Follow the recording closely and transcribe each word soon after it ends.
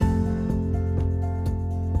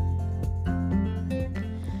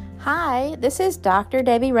Hi, this is Dr.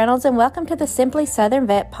 Debbie Reynolds, and welcome to the Simply Southern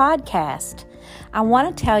Vet podcast. I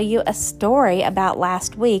want to tell you a story about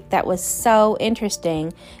last week that was so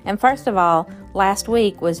interesting. And first of all, last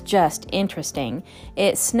week was just interesting.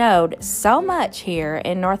 It snowed so much here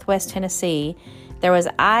in Northwest Tennessee. There was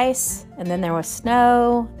ice, and then there was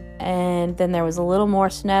snow, and then there was a little more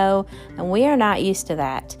snow, and we are not used to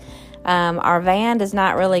that. Our van does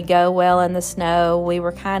not really go well in the snow. We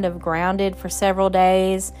were kind of grounded for several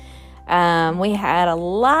days. We had a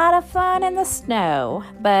lot of fun in the snow,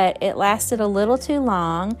 but it lasted a little too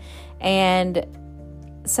long, and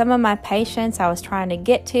some of my patients I was trying to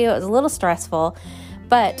get to, it was a little stressful,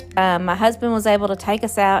 but my husband was able to take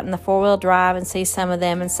us out in the four-wheel drive and see some of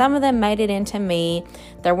them, and some of them made it into me.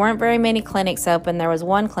 There weren't very many clinics open. There was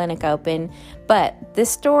one clinic open, but this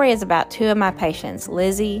story is about two of my patients,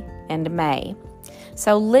 Lizzie and May.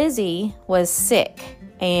 So Lizzie was sick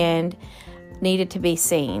and needed to be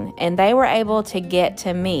seen, and they were able to get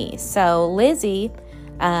to me. So Lizzie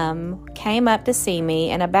came up to see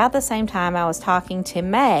me, and about the same time I was talking to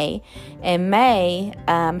May, and May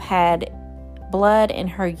had blood in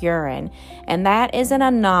her urine, and that is an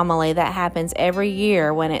anomaly that happens every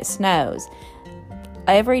year when it snows.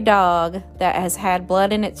 Every dog that has had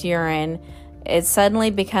blood in its urine, it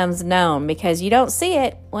suddenly becomes known because you don't see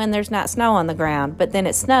it when there's not snow on the ground, but then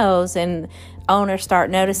it snows and owners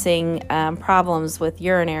start noticing problems with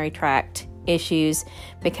urinary tract issues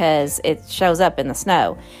because it shows up in the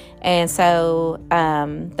snow. And so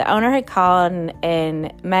the owner had called,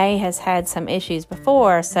 and May has had some issues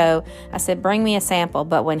before, so I said, bring me a sample.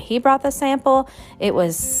 But when he brought the sample, it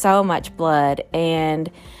was so much blood, and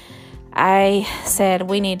I said,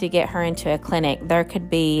 we need to get her into a clinic. There could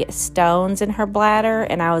be stones in her bladder,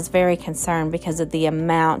 and I was very concerned because of the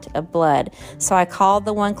amount of blood. So I called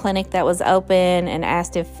the one clinic that was open and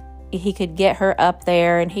asked if he could get her up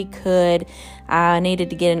there, and he could. I needed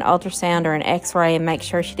to get an ultrasound or an x-ray and make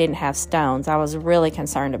sure she didn't have stones. I was really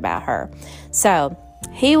concerned about her. So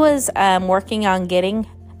he was working on getting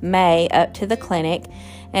May up to the clinic,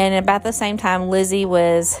 and about the same time Lizzie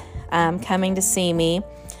was coming to see me.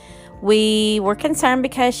 We were concerned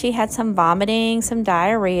because she had some vomiting, some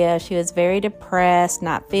diarrhea. She was very depressed,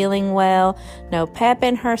 not feeling well, no pep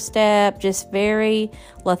in her step, just very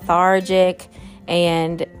lethargic.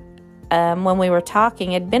 And when we were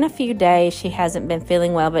talking, it had been a few days. She hasn't been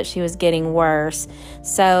feeling well, but she was getting worse.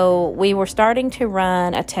 So we were starting to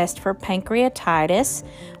run a test for pancreatitis,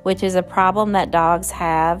 which is a problem that dogs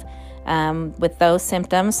have with those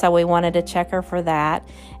symptoms. So we wanted to check her for that.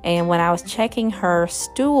 And when I was checking her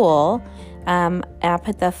stool, and I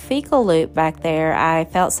put the fecal loop back there, I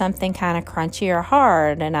felt something kind of crunchy or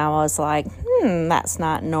hard. And I was like, that's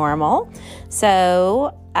not normal.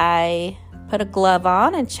 So I put a glove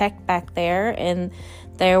on and checked back there, and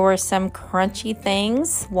there were some crunchy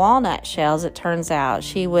things, walnut shells, it turns out.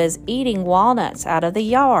 She was eating walnuts out of the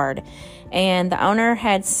yard, and the owner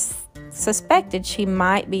had suspected she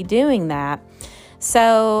might be doing that.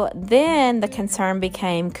 So then the concern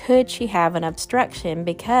became, could she have an obstruction?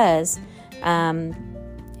 Because the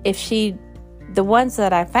ones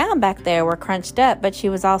that I found back there were crunched up, but she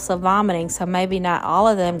was also vomiting, so maybe not all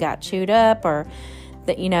of them got chewed up, or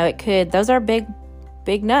that, it could. Those are big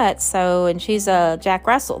nuts. So, and she's a Jack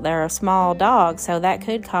Russell. They're a small dog, so that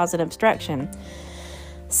could cause an obstruction.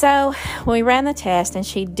 So we ran the test, and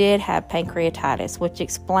she did have pancreatitis, which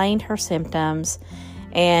explained her symptoms,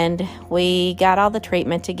 and we got all the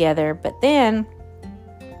treatment together. But then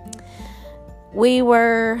we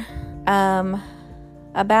were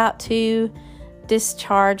about to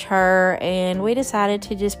discharge her, and we decided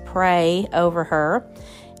to just pray over her.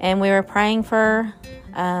 And we were praying for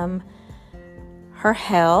her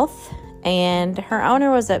health, and her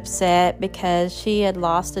owner was upset because she had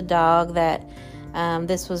lost a dog that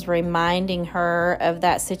this was reminding her of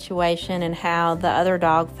that situation and how the other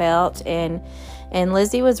dog felt. And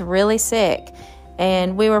Lizzie was really sick,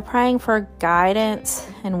 and we were praying for guidance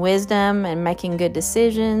and wisdom and making good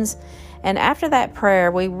decisions. And after that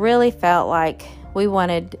prayer, we really felt like we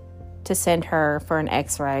wanted to send her for an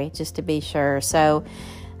x-ray just to be sure. So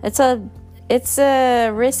it's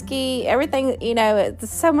a risky, everything,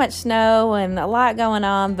 it's so much snow and a lot going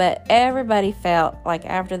on, but everybody felt like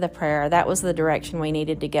after the prayer, that was the direction we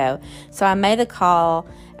needed to go. So I made a call,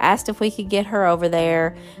 asked if we could get her over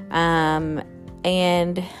there,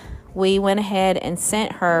 and we went ahead and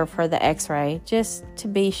sent her for the x-ray just to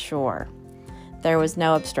be sure there was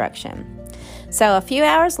no obstruction. So a few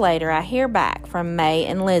hours later, I hear back from May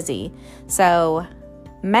and Lizzie. So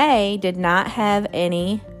May did not have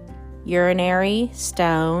any urinary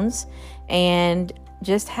stones and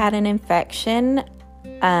just had an infection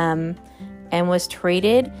and was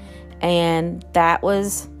treated, and that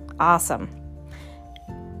was awesome.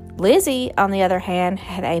 Lizzie, on the other hand,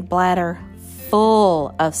 had a bladder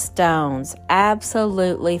full of stones,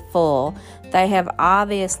 absolutely full. They have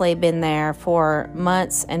obviously been there for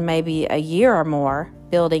months and maybe a year or more,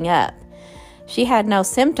 building up. She had no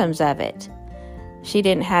symptoms of it. She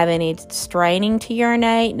didn't have any straining to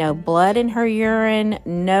urinate, no blood in her urine,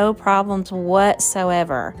 no problems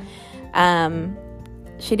whatsoever.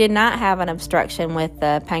 She did not have an obstruction with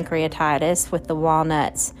the pancreatitis, with the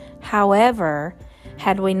walnuts. However,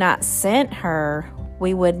 had we not sent her,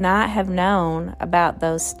 we would not have known about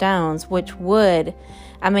those stones, which would,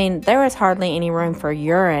 there was hardly any room for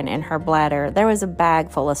urine in her bladder. There was a bag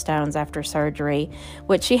full of stones after surgery,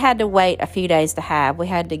 which she had to wait a few days to have. We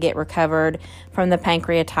had to get recovered from the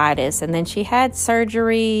pancreatitis, and then she had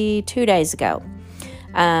surgery 2 days ago.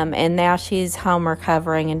 And now she's home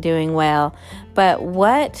recovering and doing well. But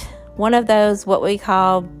one of those, what we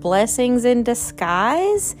call blessings in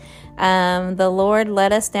disguise, the Lord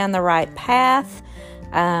led us down the right path.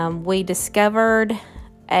 We discovered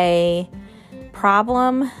a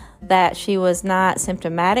problem that she was not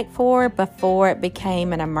symptomatic for before it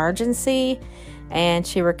became an emergency, and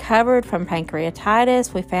she recovered from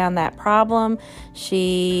pancreatitis. We found that problem.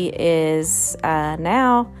 She is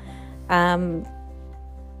now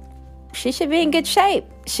she should be in good shape.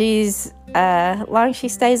 She's as long as she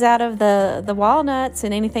stays out of the walnuts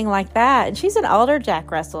and anything like that. And she's an older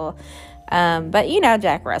Jack Russell. But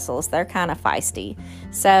Jack Russells, they're kind of feisty.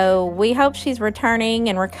 So we hope she's returning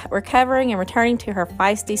and recovering and returning to her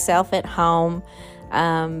feisty self at home.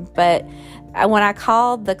 But when I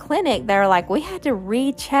called the clinic, they were like, we had to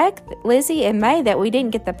recheck Lizzie and May that we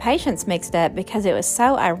didn't get the patients mixed up, because it was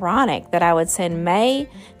so ironic that I would send May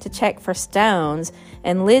to check for stones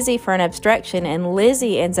and Lizzie for an obstruction, and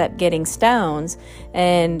Lizzie ends up getting stones.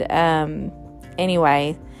 And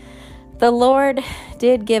anyway, the Lord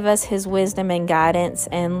did give us his wisdom and guidance,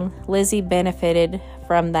 and Lizzie benefited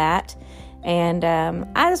from that. And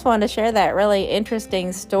I just wanted to share that really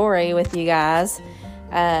interesting story with you guys.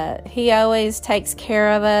 He always takes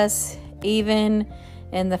care of us, even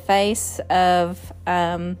in the face of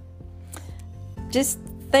just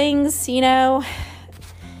things,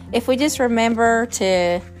 if we just remember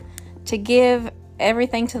to give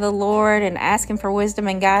everything to the Lord and ask him for wisdom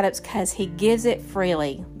and guidance, because he gives it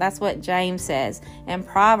freely. That's what James says. And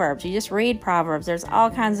Proverbs, you just read Proverbs, there's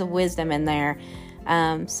all kinds of wisdom in there.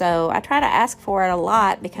 So I try to ask for it a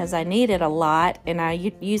lot because I need it a lot, and I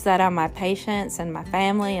use that on my patients and my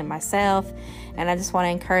family and myself, and I just want to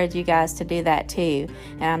encourage you guys to do that too.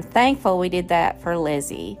 And I'm thankful we did that for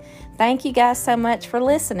Lizzie. Thank you guys so much for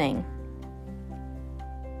listening.